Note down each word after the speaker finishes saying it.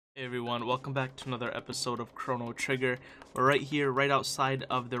Hey everyone, welcome back to another episode of Chrono Trigger. We're right here, right outside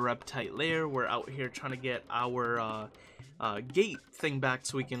of the Reptite lair. We're out here trying to get our gate thing back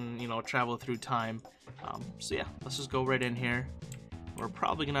so we can, travel through time. So yeah, let's just go right in here. We're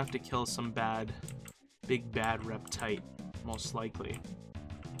probably gonna have to kill some big bad Reptite, most likely.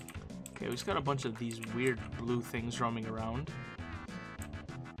 Okay, we just got a bunch of these weird blue things roaming around.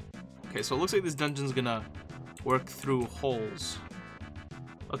 Okay, so it looks like this dungeon's gonna work through holes.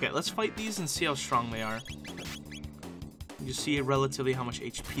 Okay, let's fight these and see how strong they are. You see relatively how much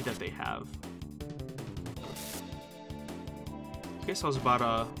HP that they have. Okay, so it's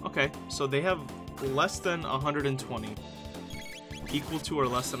about okay, so they have less than 120. Equal to or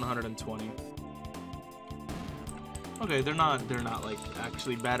less than 120. Okay, they're not like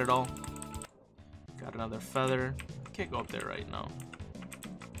actually bad at all. Got another feather. Can't go up there right now.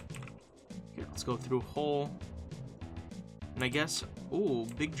 Okay, let's go through hole. And I guess, ooh,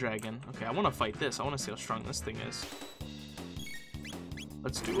 big dragon. Okay, I want to fight this. I want to see how strong this thing is.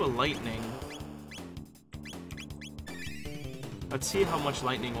 Let's do a lightning. Let's see how much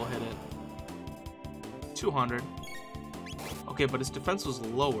lightning will hit it. 200. Okay, but its defense was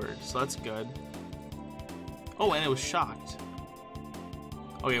lowered, so that's good. Oh, and it was shocked.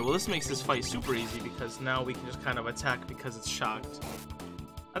 Okay, well this makes this fight super easy because now we can just kind of attack because it's shocked.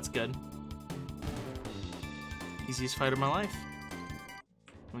 That's good. Easiest fight of my life.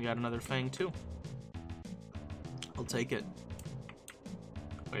 We got another fang too. I'll take it.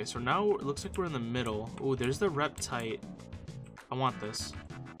 Okay, so now it looks like we're in the middle. Ooh, there's the Reptite. I want this.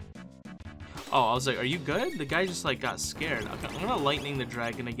 Oh, I was like, are you good? The guy just like got scared. Okay, I'm gonna lightning the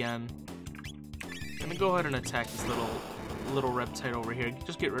dragon again. I'm gonna go ahead and attack this little Reptite over here.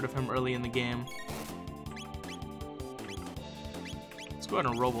 Just get rid of him early in the game. Let's go ahead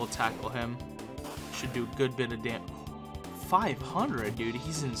and robo tackle him. Should do a good bit of damage. 500, dude,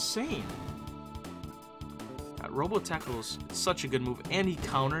 he's insane. Robo tackle's such a good move, and he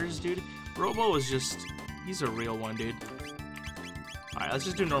counters, dude. Robo is just, he's a real one, dude. Alright, let's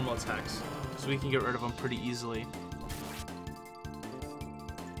just do normal attacks so we can get rid of him pretty easily.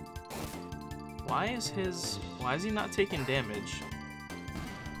 Why is he not taking damage?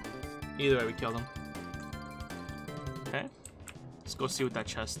 Either way, we killed him. Okay, let's go see what that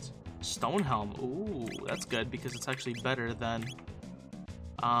chest. Stone helm. Ooh, that's good because it's actually better than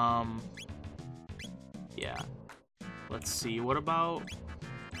yeah. Let's see, what about,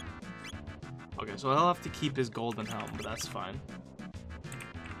 okay, so I'll have to keep his golden helm, but that's fine.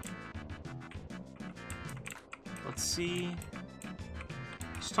 Let's see,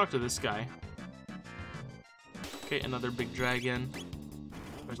 let's talk to this guy. Okay, another big dragon.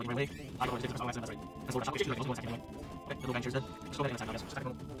 That's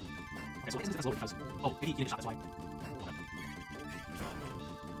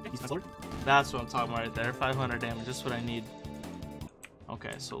what I'm talking about right there. 500 damage, just what I need.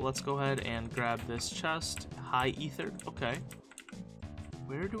 Okay, so let's go ahead and grab this chest. High ether. Okay.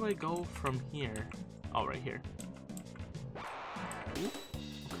 Where do I go from here? Oh, right here. Ooh,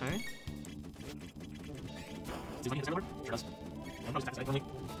 okay.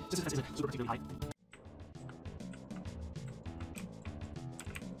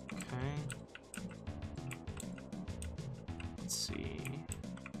 Let's see.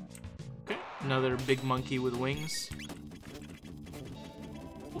 Okay, another big monkey with wings.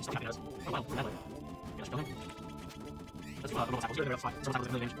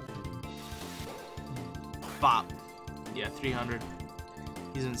 Bop. Yeah, 300.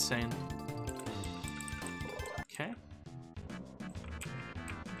 He's insane. Okay.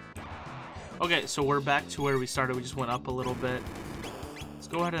 Okay, so we're back to where we started. We just went up a little bit. Let's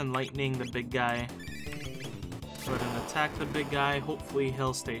go ahead and lightning the big guy. Go ahead and attack the big guy. Hopefully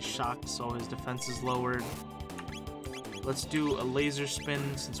he'll stay shocked so his defense is lowered. Let's do a laser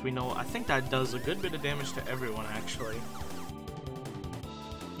spin since we know, I think that does a good bit of damage to everyone actually.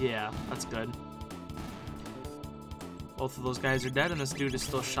 Yeah, that's good. Both of those guys are dead and this dude is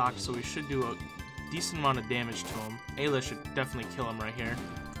still shocked, so we should do a decent amount of damage to him. Ayla should definitely kill him right here.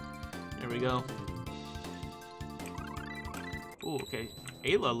 There we go. Ooh, okay.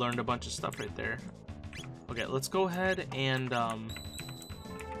 Ayla learned a bunch of stuff right there. Okay, let's go ahead and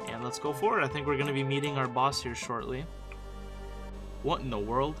let's go forward. I think we're gonna be meeting our boss here shortly. What in the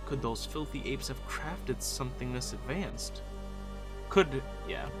world? Could those filthy apes have crafted something this advanced?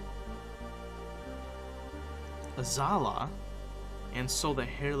 Yeah. Azala. And so the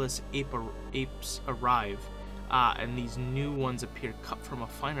hairless apes arrive. Ah, and these new ones appear cut from a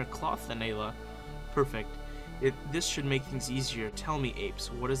finer cloth than Ayla. Perfect. This should make things easier. Tell me,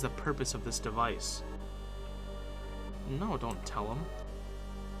 apes, what is the purpose of this device? No, don't tell him.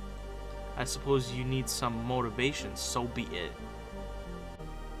 I suppose you need some motivation, so be it.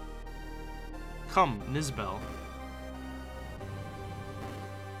 Come, Nizbel.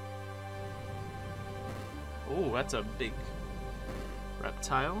 Oh, that's a big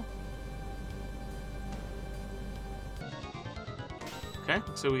reptile. Okay,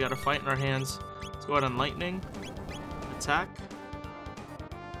 so we got a fight in our hands. Let's go ahead on lightning. Attack.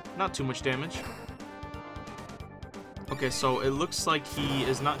 Not too much damage. Okay, so it looks like he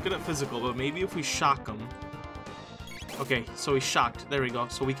is not good at physical, but maybe if we shock him. Okay, so he's shocked. There we go.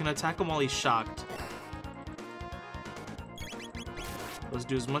 So we can attack him while he's shocked. Let's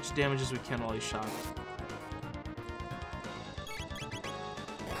do as much damage as we can while he's shocked.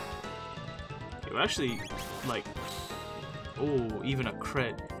 Okay, we're actually, like... Oh, even a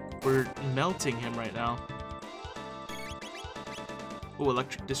crit. We're melting him right now. Oh,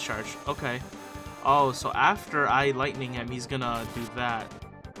 electric discharge. Okay. Oh, so after I lightning him, he's gonna do that.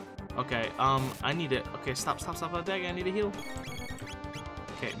 Okay, I need it. Okay, stop, dang, I need a heal.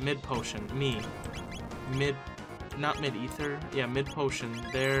 Okay, mid potion, me. Not mid ether. Yeah, mid potion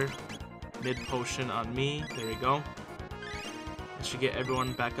there. Mid potion on me. There we go. I should get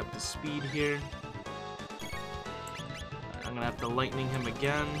everyone back up to speed here. I'm gonna have to lightning him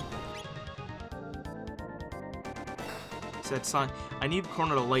again. That sign. I need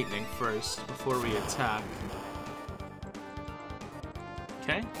Chrono to lightning first before we attack.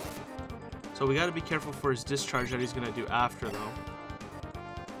 Okay. So we gotta be careful for his discharge that he's gonna do after, though.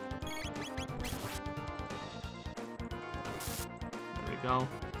 There we go.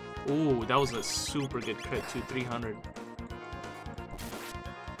 Ooh, that was a super good crit too, 300.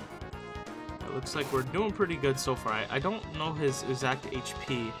 It looks like we're doing pretty good so far. I don't know his exact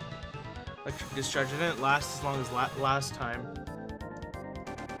HP. Electric discharge didn't last as long as last time.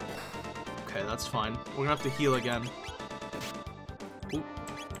 Okay, that's fine. We're gonna have to heal again. Ooh.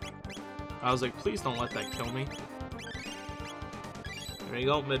 I was like, please don't let that kill me. There you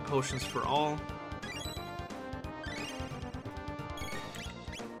go, mid potions for all.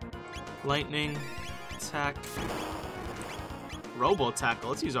 Lightning, attack. Robo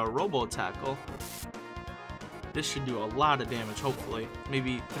tackle. Let's use our robo tackle. This should do a lot of damage, hopefully.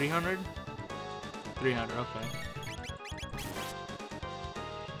 Maybe 300? 300, okay.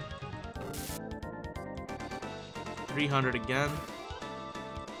 $300 again.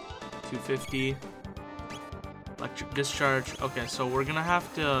 250. Electric discharge. Okay, so we're gonna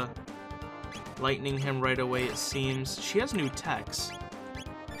have to lightning him right away, it seems. She has new techs.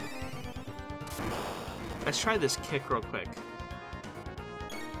 Let's try this kick real quick.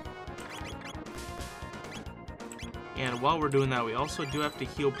 And while we're doing that, we also do have to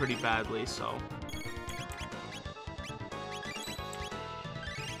heal pretty badly, so...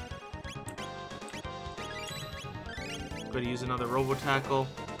 Going to use another Robo Tackle.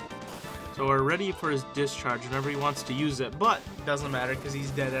 So we're ready for his discharge whenever he wants to use it, but it doesn't matter because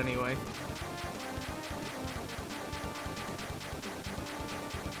he's dead anyway.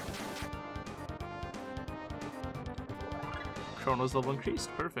 Chrono's level increased.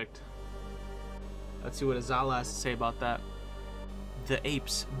 Perfect. Let's see what Azala has to say about that. The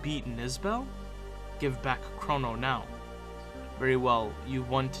apes beat Nizbel? Give back Chrono now. Very well, you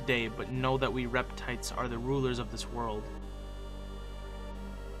won today, but know that we reptites are the rulers of this world.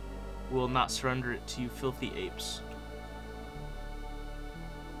 We will not surrender it to you filthy apes.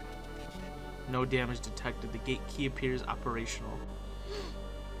 No damage detected. The gate key appears operational.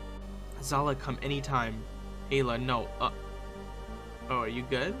 Azala, come anytime. Ayla, no. Oh, are you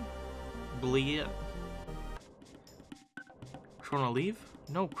good? Bleed. Chrono leave?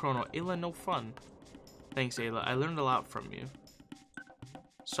 No, Chrono. Ayla, no fun. Thanks, Ayla. I learned a lot from you.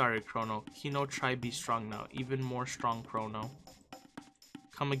 Sorry, Chrono. Kino, try be strong now. Even more strong, Chrono.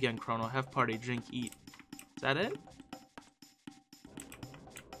 Come again, Chrono. Have party, drink, eat. Is that it?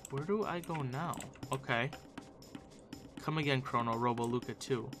 Where do I go now? Okay. Come again, Chrono. Robo Luca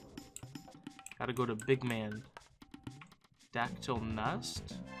 2. Gotta go to Big Man. Dactyl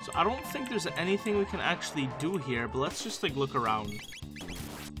Nest? So I don't think there's anything we can actually do here, but let's just like look around.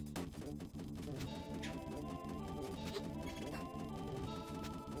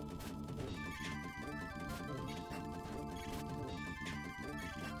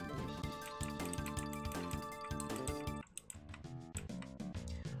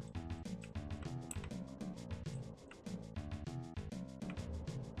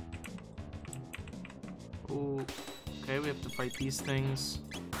 Ooh. Okay, we have to fight these things.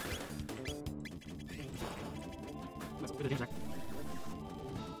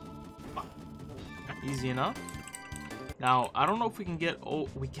 Easy enough. Now, I don't know if we can get... Oh,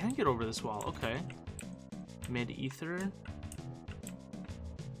 we can get over this wall. Okay. Mid-ether.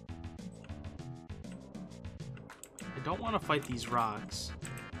 don't want to fight these rocks.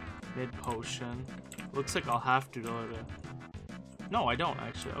 Mid potion. Looks like I'll have to though. No, I don't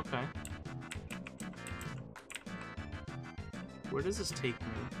actually. Okay. Where does this take me?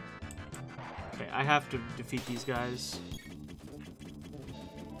 Okay, I have to defeat these guys.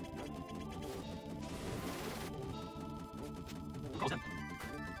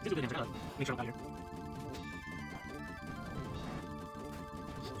 Make sure I'm out here.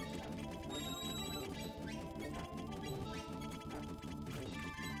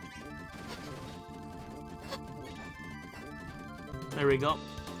 There we go.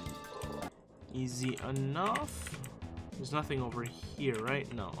 Easy enough. There's nothing over here,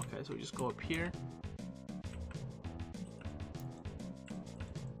 right? No. Okay, so we just go up here.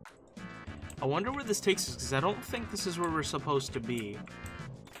 I wonder where this takes us, because I don't think this is where we're supposed to be.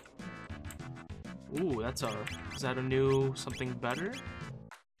 Ooh, that's a... Is that a new something better?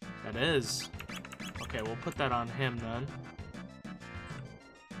 That is. Okay, we'll put that on him then.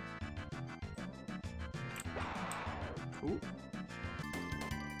 Ooh.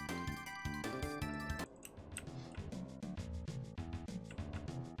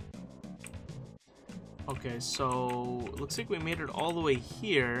 Okay, so looks like we made it all the way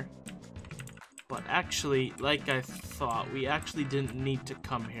here, but actually, like I thought, we actually didn't need to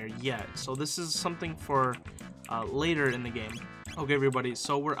come here yet. So this is something for later in the game. Okay, everybody,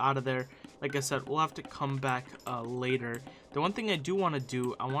 so we're out of there. Like I said, we'll have to come back later. The one thing I do want to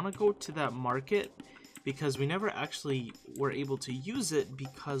do, I want to go to that market, because we never actually were able to use it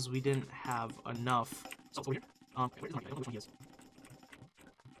because we didn't have enough. So over here. Where's the market? I don't know which one he is.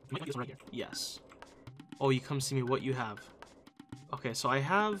 Might be right here. Yes. Oh, you come see me. What you have? Okay, so I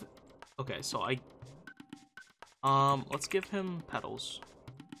have. Okay, so let's give him petals.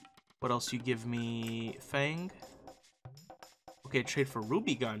 What else you give me? Fang. Okay, trade for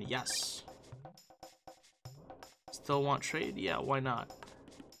ruby gun. Yes. Still want trade? Yeah, why not?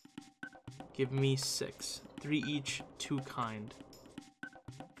 Give me 6. 3 each, 2 kind.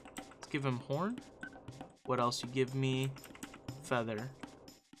 Let's give him horn. What else you give me? Feather.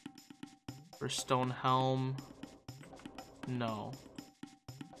 For stone helm. No.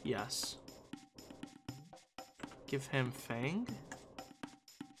 Yes. Give him fang.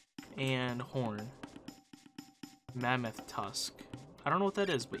 And horn. Mammoth tusk. I don't know what that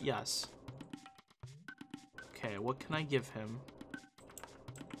is, but yes. Okay, what can I give him?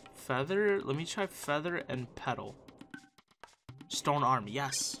 Feather. Let me try feather and petal. Stone arm.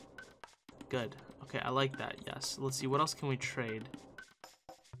 Yes. Good. Okay, I like that. Yes. Let's see. What else can we trade?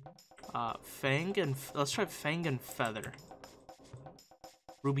 Fang and... Let's try fang and feather.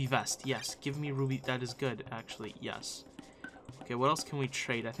 Ruby vest. Yes. Give me ruby. That is good, actually. Yes. Okay, what else can we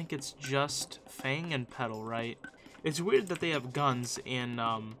trade? I think it's just fang and petal, right? It's weird that they have guns in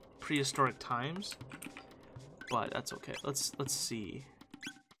prehistoric times, but that's okay. Let's see.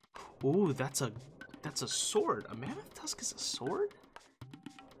 Ooh, that's a sword. A mammoth tusk is a sword?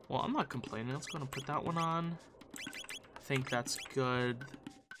 Well, I'm not complaining. Let's go and put that one on. I think that's good.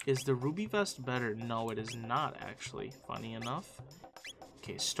 Is the ruby vest better? No, it is not, actually. Funny enough.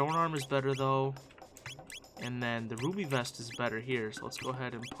 Okay, stone arm is better, though. And then the ruby vest is better here, so let's go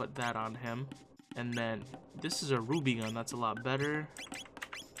ahead and put that on him. And then this is a ruby gun. That's a lot better.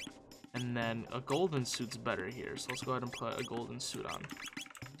 And then a golden suit's better here, so let's go ahead and put a golden suit on.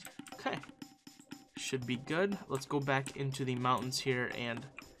 Okay. Should be good. Let's go back into the mountains here, and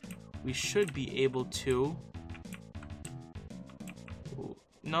we should be able to... Ooh.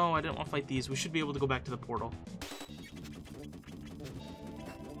 No, I didn't want to fight these. We should be able to go back to the portal.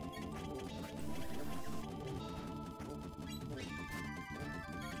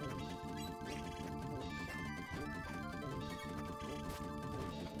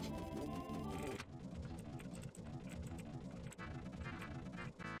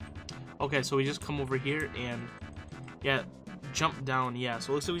 Okay, so we just come over here and, yeah, jump down, yeah.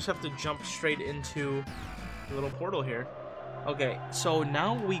 So it looks like we just have to jump straight into the little portal here. Okay, so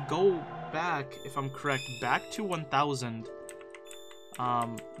now we go back, if I'm correct, back to 1000.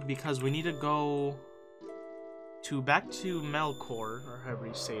 Because we need to go back to Melkor, or however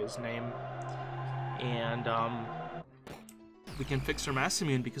you say his name. And, we can fix our mass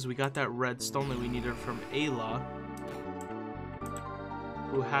immune because we got that red stone that we needed from Ayla,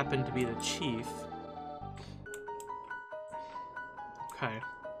 who happened to be the chief. Okay.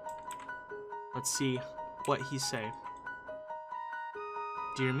 Let's see what he say.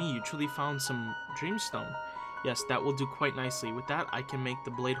 Dear me, you truly found some dreamstone. Yes, that will do quite nicely. With that, I can make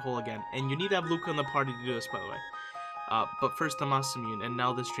the blade whole again. And you need to have Luca in the party to do this, by the way. But first the Masamune, and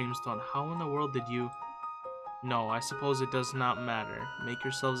now this dreamstone. How in the world did you... No, I suppose it does not matter. Make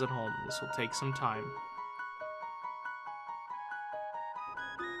yourselves at home. This will take some time.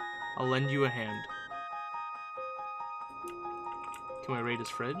 I'll lend you a hand. Can we raid his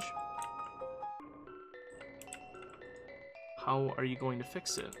fridge? How are you going to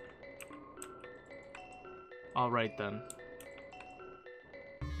fix it? Alright then.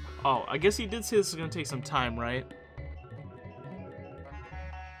 Oh, I guess he did say this is going to take some time, right?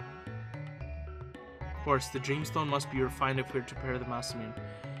 Of course, the Dreamstone must be refined if we are to repair the Masamune.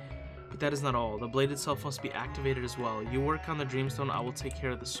 But that is not all. The blade itself must be activated as well. You work on the Dreamstone, I will take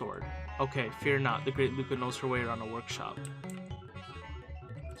care of the sword. Okay, fear not. The great Luca knows her way around a workshop.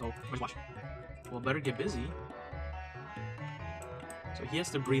 So, watch. Well, better get busy. So he has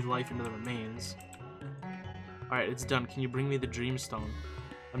to breathe life into the remains. Alright, it's done. Can you bring me the Dreamstone?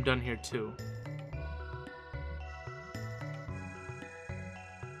 I'm done here too.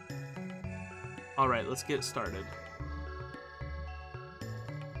 Alright, let's get started.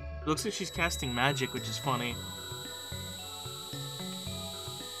 It looks like she's casting magic, which is funny.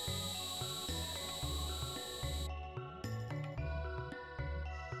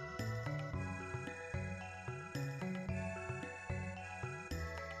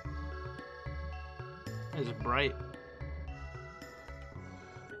 Is it bright?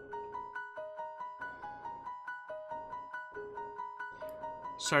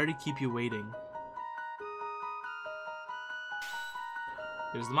 Sorry to keep you waiting.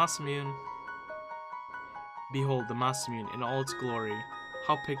 There's the Masamune. Behold the Masamune in all its glory.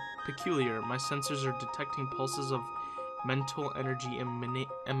 How peculiar. My sensors are detecting pulses of mental energy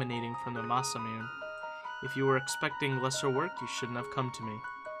emanating from the Masamune. If you were expecting lesser work, you shouldn't have come to me.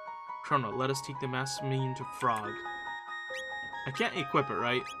 Chrono, let us take the Masamune to Frog. I can't equip it,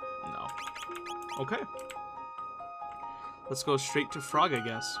 right? No. Okay. Let's go straight to Frog, I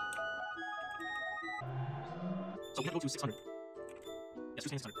guess. So we have to go to 600. Yes,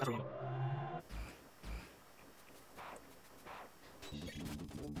 600. That's where we go.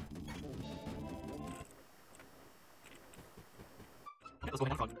 Okay, let's go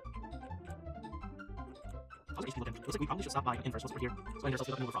ahead on Frog. How's the HP looking? Looks like we probably should stop by in first. Once we're here. So in here, let's look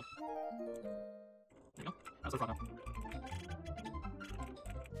up and move a Frog. There we go. That's the Frog now.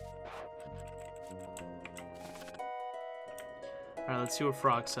 Alright, let's see what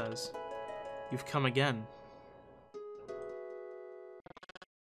Frog says. You've come again.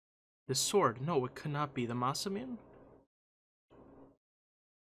 The sword. No, it could not be. The Masamune?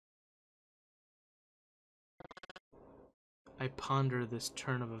 I ponder this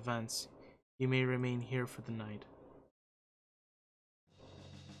turn of events. You may remain here for the night.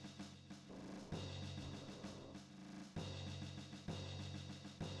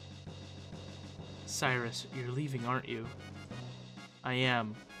 Cyrus, you're leaving, aren't you? I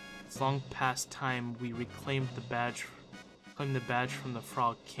am. It's long past time we reclaimed the badge from the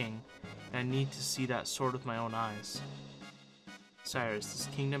Frog King, and I need to see that sword with my own eyes. Cyrus, this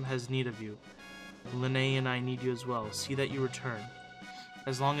kingdom has need of you. Linnae and I need you as well. See that you return.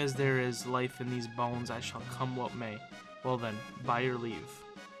 As long as there is life in these bones, I shall come what may. Well then, by your leave.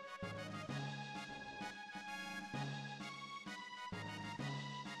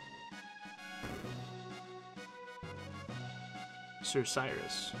 Sir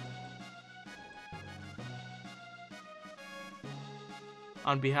Cyrus.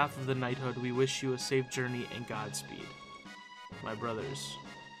 On behalf of the knighthood, we wish you a safe journey and Godspeed. My brothers.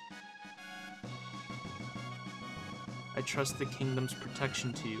 I trust the kingdom's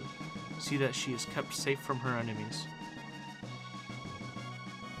protection to you. See that she is kept safe from her enemies.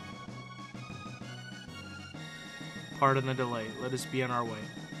 Pardon the delay. Let us be on our way.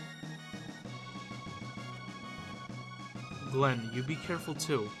 Glenn, you be careful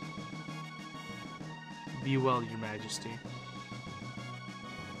too. Be well, Your Majesty.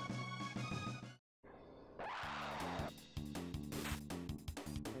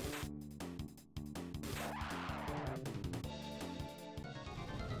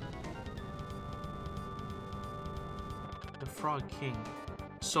 The Frog King.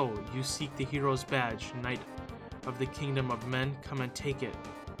 So, you seek the hero's badge, Knight of the Kingdom of Men? Come and take it.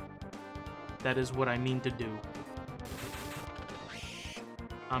 That is what I mean to do.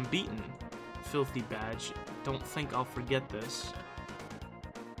 I'm beaten. Filthy badge. Don't think I'll forget this.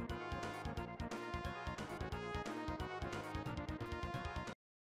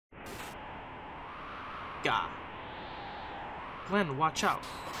 Gah. Glenn, watch out.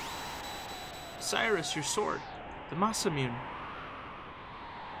 Cyrus, your sword. The Masamune.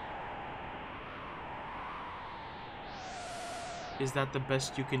 Is that the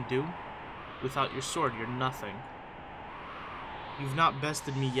best you can do? Without your sword, you're nothing. You've not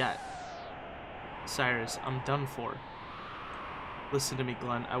bested me yet. Cyrus, I'm done for. Listen to me,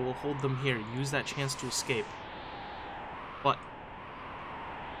 Glenn. I will hold them here. Use that chance to escape. But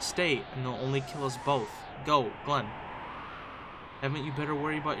Stay, and they'll only kill us both. Go, Glenn. Haven't you better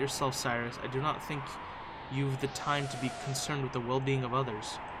worry about yourself, Cyrus? I do not think you've the time to be concerned with the well-being of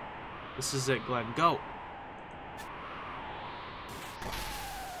others. This is it, Glenn. Go!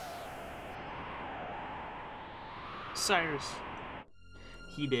 Cyrus.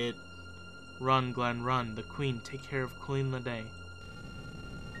 He did. Run, Glenn, run. The Queen, take care of Queen Lede.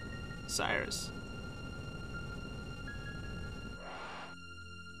 Cyrus.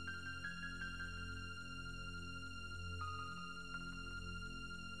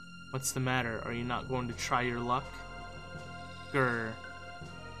 What's the matter? Are you not going to try your luck? Grr.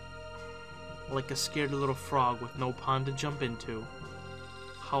 Like a scared little frog with no pond to jump into.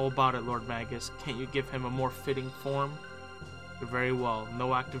 How about it, Lord Magus? Can't you give him a more fitting form? Very well.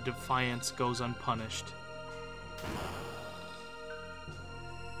 No act of defiance goes unpunished.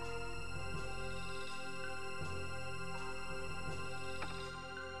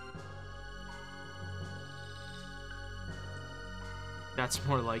 That's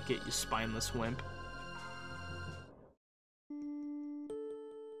more like it, you spineless wimp.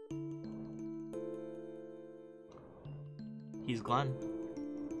 He's Glenn.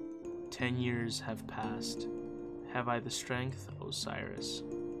 10 years have passed. Have I the strength, Osiris?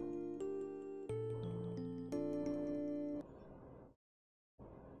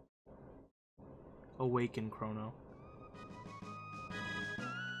 Awaken, Chrono.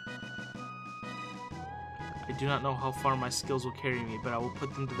 I do not know how far my skills will carry me, but I will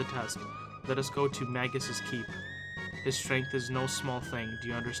put them to the test. Let us go to Magus's keep. His strength is no small thing. Do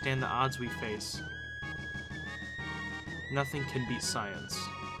you understand the odds we face? Nothing can beat science.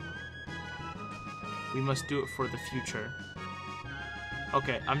 We must do it for the future.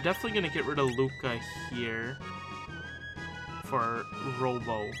 Okay, I'm definitely gonna get rid of Luca here for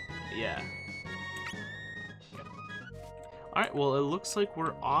Robo. Yeah. Alright, well, it looks like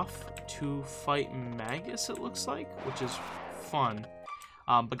we're off to fight Magus, it looks like, which is fun.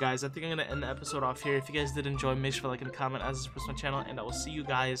 But guys, I think I'm going to end the episode off here. If you guys did enjoy, make sure to like and comment as this supports my channel, and I will see you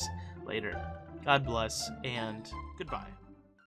guys later. God bless, and goodbye.